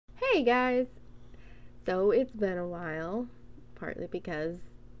Hey guys! So it's been a while, partly because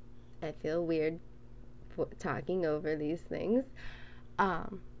I feel weird talking over these things.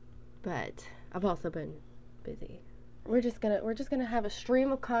 Um, but I've also been busy. We're just gonna have a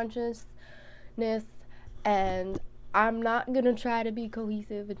stream of consciousness, and I'm not gonna try to be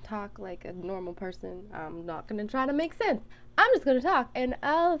cohesive and talk like a normal person. I'm not gonna try to make sense. I'm just gonna talk, and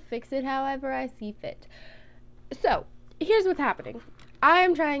I'll fix it however I see fit. So here's what's happening.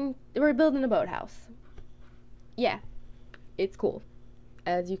 We're building a boathouse. Yeah, it's cool.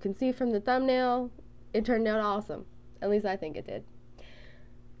 As you can see from the thumbnail, it turned out awesome. At least I think it did.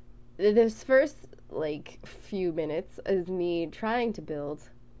 This first, few minutes is me trying to build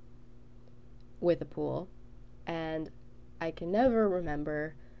with a pool, and I can never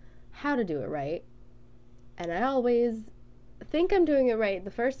remember how to do it right. And I always think I'm doing it right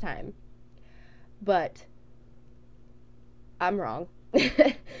the first time, but I'm wrong.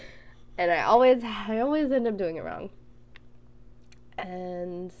 And I always end up doing it wrong.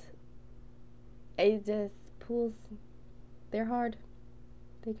 And pools, they're hard.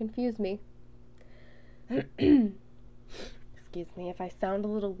 They confuse me. Excuse me if I sound a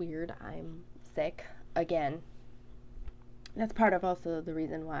little weird. I'm sick again. That's part of also the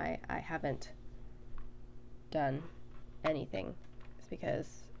reason why I haven't done anything. It's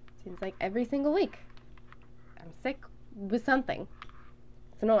because it seems like every single week I'm sick with something.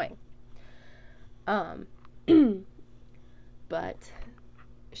 It's annoying. But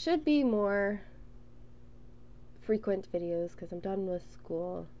should be more frequent videos because I'm done with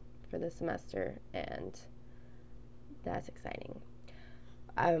school for the semester, and that's exciting.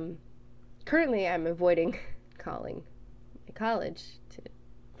 Currently I'm avoiding calling my college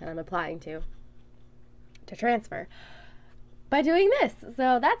that I'm applying to transfer by doing this.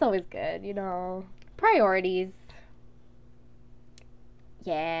 So that's always good, Priorities.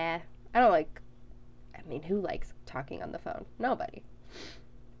 Yeah. Who likes talking on the phone? Nobody.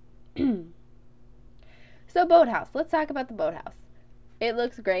 So Boathouse. Let's talk about the Boathouse. It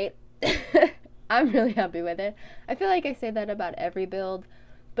looks great. I'm really happy with it. I feel like I say that about every build,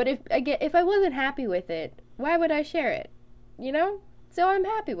 but if I wasn't happy with it, why would I share it? So I'm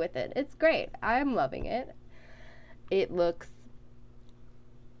happy with it. It's great. I'm loving it. It looks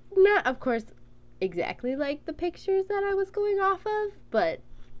not, of course, exactly like the pictures that I was going off of, but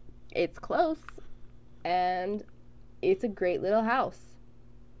it's close, and it's a great little house.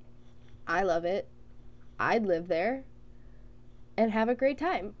 I love it. I'd live there and have a great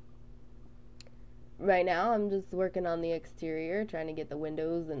time. Right now, I'm just working on the exterior, trying to get the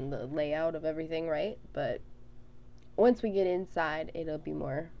windows and the layout of everything right, but once we get inside, it'll be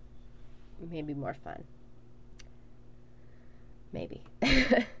maybe more fun. Maybe.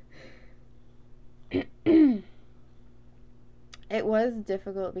 It was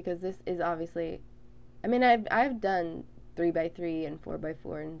difficult because this is obviously, I've done 3x3 and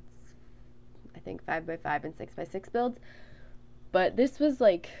 4x4 and I think 5x5 and 6x6 builds, but this was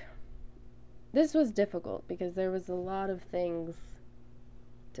difficult because there was a lot of things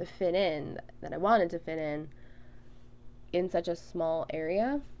to fit in that I wanted to fit in such a small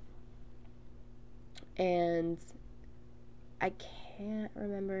area, and I can't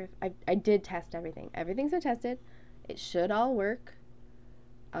remember if I did test everything. Everything's been tested. It should all work.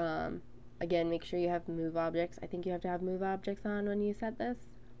 Again, make sure you have move objects. I think you have to have move objects on when you set this,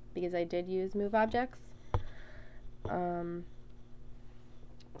 because I did use move objects.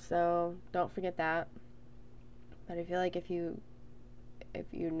 So don't forget that. But I feel like if you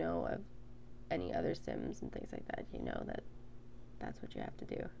know of any other Sims and things like that, you know that that's what you have to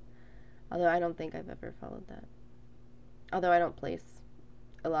do. Although I don't think I've ever followed that. Although I don't place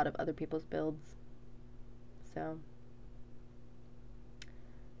a lot of other people's builds. So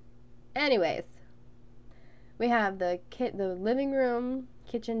anyways, we have the living room,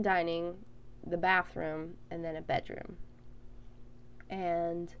 kitchen, dining, the bathroom, and then a bedroom.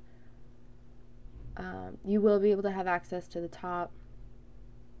 And you will be able to have access to the top.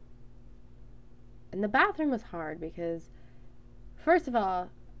 And the bathroom was hard because, first of all,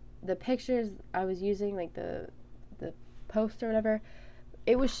 the pictures I was using, like the post or whatever,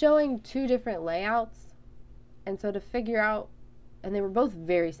 it was showing two different layouts. And so to figure out, and they were both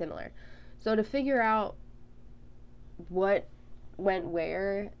very similar. So to figure out what went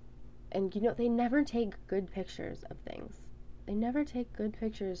where, and they never take good pictures of things. They never take good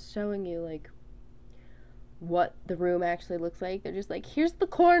pictures showing you what the room actually looks like. They're just like, here's the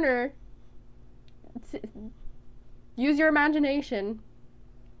corner. Use your imagination.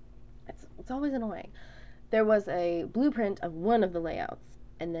 It's always annoying. There was a blueprint of one of the layouts,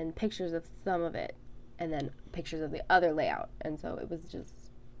 and then pictures of some of it, and then pictures of the other layout. And so it was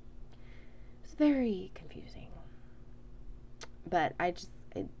just very confusing. But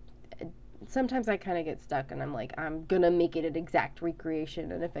sometimes I kind of get stuck and I'm like, I'm gonna make it an exact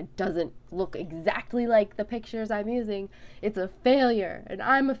recreation, and if it doesn't look exactly like the pictures I'm using, it's a failure, and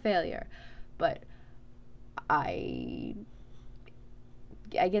I'm a failure. But I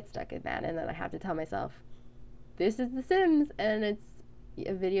get stuck in that, and then I have to tell myself, this is The Sims, and it's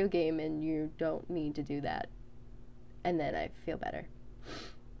a video game, and you don't need to do that. And then I feel better.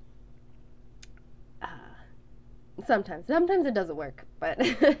 Sometimes it doesn't work, but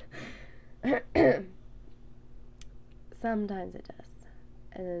sometimes it does.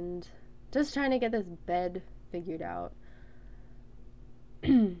 And just trying to get this bed figured out.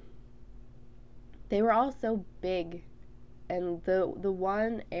 They were all so big, and the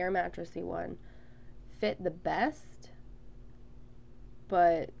one air mattressy one fit the best,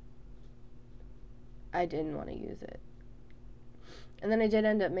 but I didn't want to use it. And then I did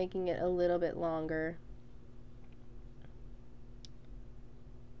end up making it a little bit longer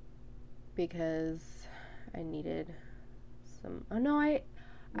because I needed some. Oh no,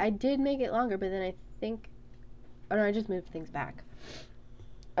 I did make it longer, but then I think, oh no, I just moved things back.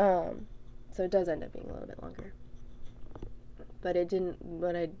 So it does end up being a little bit longer. But it didn't,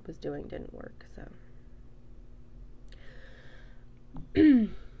 what I was doing didn't work, so.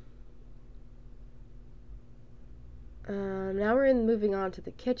 Now we're moving on to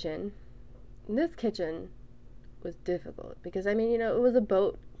the kitchen. And this kitchen was difficult because, I mean, you know, it was a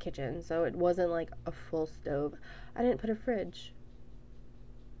boat kitchen, so it wasn't like a full stove. I didn't put a fridge.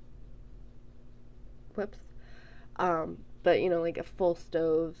 Whoops. But, you know, like a full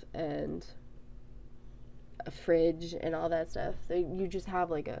stove and a fridge and all that stuff. So you just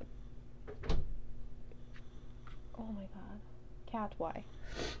have like a, oh my god, cat, why?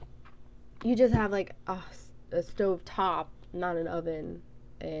 You just have like a stove top, not an oven,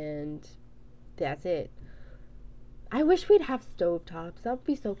 and that's it. I wish we'd have stove tops. That would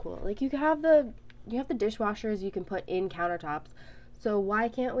be so cool. Like you have the dishwashers you can put in countertops. So why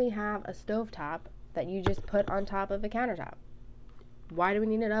can't we have a stove top that you just put on top of a countertop? Why do we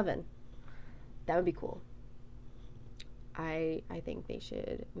need an oven? That would be cool. I think they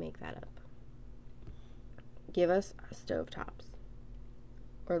should make that up. Give us stove tops.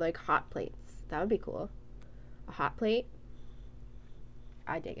 Or like hot plates. That would be cool. A hot plate.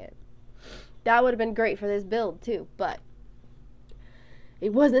 I dig it. That would have been great for this build too, but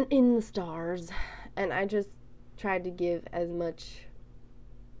it wasn't in the stars, and I just tried to give as much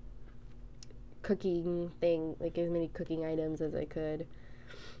cooking thing, like as many cooking items as I could.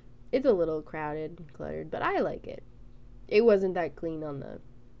 It's a little crowded and cluttered, but I like it. It wasn't that clean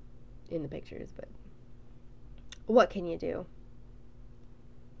in the pictures, but what can you do?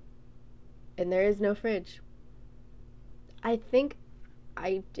 And there is no fridge. I think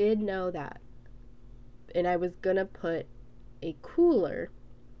I did know that. And I was gonna put a cooler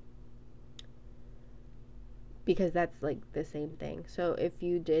because that's like the same thing. So if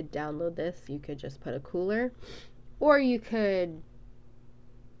you did download this, you could just put a cooler, or you could,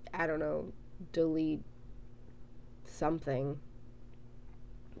 I don't know, delete something.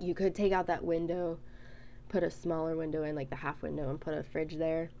 You could take out that window, put a smaller window in, like the half window, and put a fridge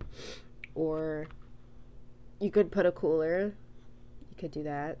there. Or you could put a cooler. You could do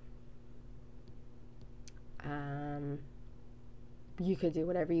that. You could do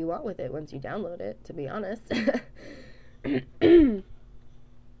whatever you want with it once you download it, to be honest. It's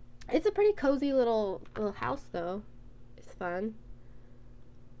a pretty cozy little house, though. It's fun.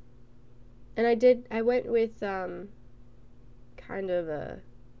 And I went with kind of a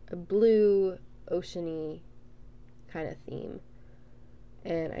blue, oceany kind of theme.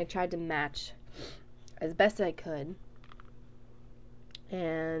 And I tried to match as best I could.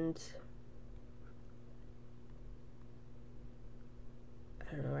 And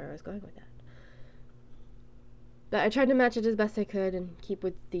I don't know where I was going with that. But I tried to match it as best I could and keep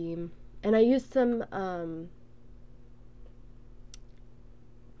with theme. And I used some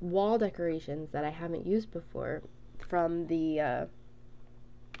wall decorations that I haven't used before from the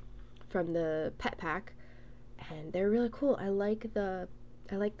pet pack, and they're really cool. I like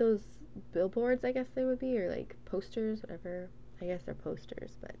those billboards, I guess they would be, or like posters, whatever. I guess they're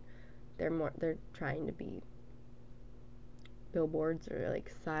posters, but they're trying to be billboards or like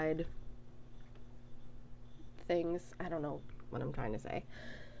side things. I don't know what I'm trying to say.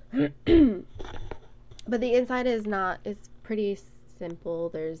 But the inside it's pretty simple.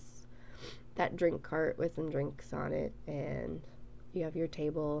 There's that drink cart with some drinks on it, and you have your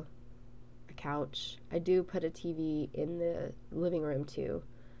table, a couch. I do put a TV in the living room too.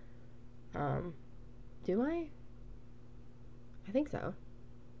 Do I? I think so.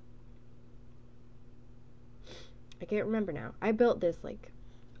 I can't remember now. I built this like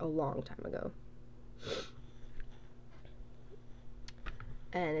a long time ago.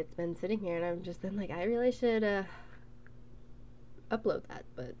 And it's been sitting here, and I've just been like, I really should upload that,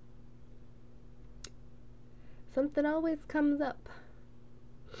 but something always comes up.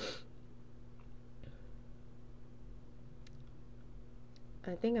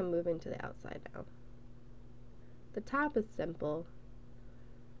 I think I'm moving to the outside now. The top is simple.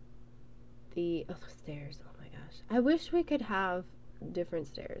 The stairs, oh my gosh. I wish we could have different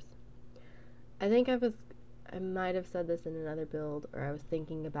stairs. I think I might have said this in another build, or I was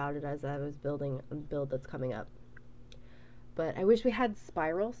thinking about it as I was building a build that's coming up. But I wish we had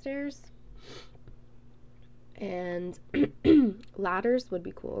spiral stairs. And ladders would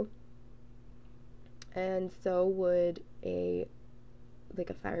be cool. And so would a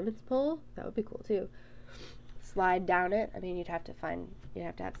fireman's pole. That would be cool too. Slide down it. I mean, you'd have to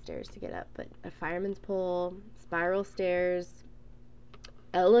have stairs to get up, but a fireman's pole, spiral stairs,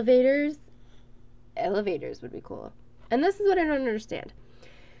 elevators would be cool. And this is what I don't understand.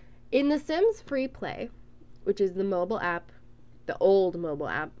 In the Sims Free Play, which is the mobile app, the old mobile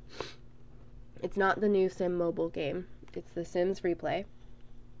app, it's not the new Sim mobile game, it's the Sims Free Play,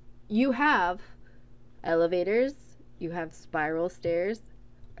 you have elevators, you have spiral stairs,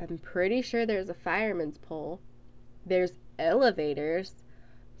 I'm pretty sure there's a fireman's pole, there's elevators.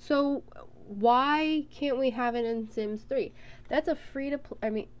 So why can't we have it in Sims 3? That's a free to play. I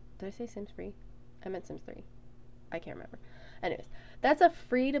mean, did I say Sims Free? I meant Sims 3. I can't remember. Anyways, that's a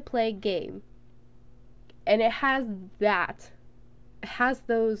free to play game. And it has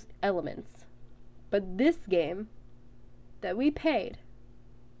those elements. But this game that we paid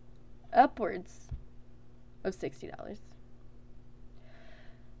upwards of $60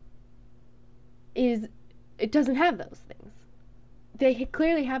 it doesn't have those things. They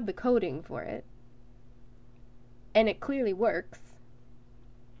clearly have the coding for it, and it clearly works,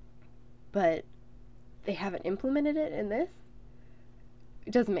 but they haven't implemented it in this.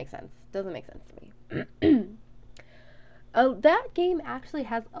 It doesn't make sense. Doesn't make sense to me. That game actually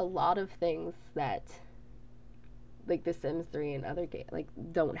has a lot of things that like The Sims 3 and other games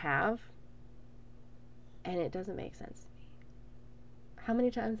don't have, and it doesn't make sense to me. How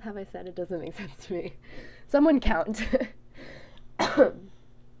many times have I said it doesn't make sense to me? Someone count. But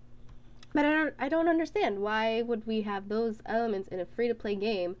I don't understand. Why would we have those elements in a free-to-play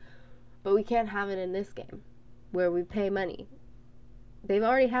game, but we can't have it in this game, where we pay money? They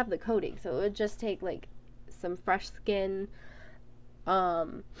already have the coding, so it would just take like some fresh skin,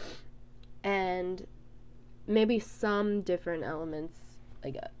 and maybe some different elements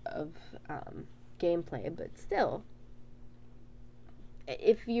of gameplay, but still,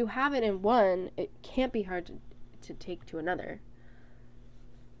 if you have it in one, it can't be hard to take to another.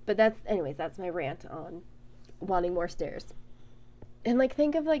 But that's my rant on wanting more stairs. And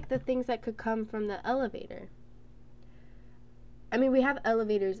think of the things that could come from the elevator. I mean, we have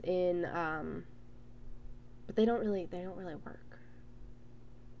elevators in but they don't really work.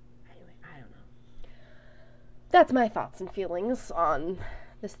 Anyway, I don't know. That's my thoughts and feelings on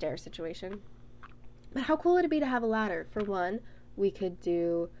the stair situation. But how cool would it be to have a ladder? For one, we could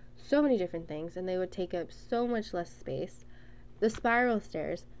do so many different things, and they would take up so much less space. The spiral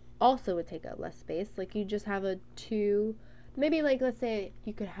stairs also would take up less space. You just have a 2, maybe let's say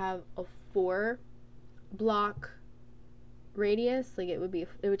you could have a 4 block radius. It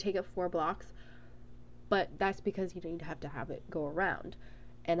would take up 4 blocks, but that's because you'd have to have it go around.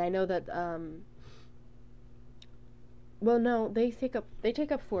 And I know that well, no, they take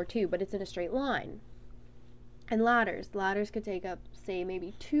up 4 too, but it's in a straight line. And ladders could take up, say,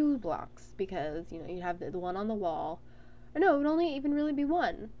 maybe 2 blocks, because you have the one on the wall. Or no, it would only even really be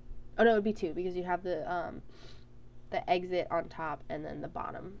 1. Oh no, it would be 2, because you have the exit on top and then the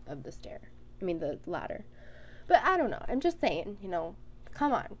bottom of the the ladder. But I don't know. I'm just saying,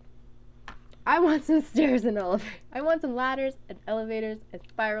 come on. I want some stairs and elevators. I want some ladders and elevators and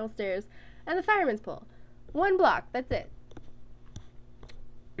spiral stairs and the fireman's pole. 1 block. That's it.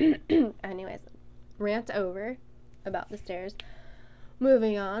 Anyways, rant over about the stairs.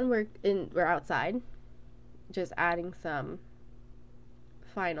 Moving on, we're outside, just adding some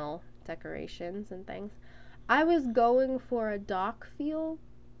final decorations and things. I was going for a dock feel,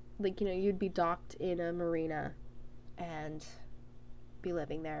 you'd be docked in a marina and be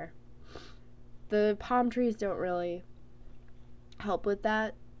living there. The palm trees don't really help with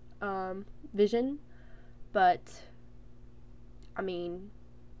that vision, but I mean,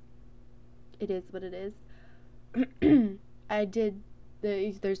 it is what it is.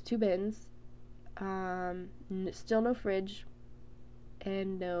 There's 2 bins, still no fridge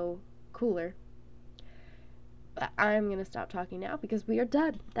and no cooler. I'm going to stop talking now because we are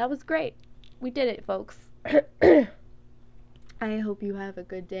done. That was great. We did it, folks. I hope you have a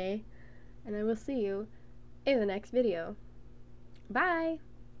good day, and I will see you in the next video. Bye!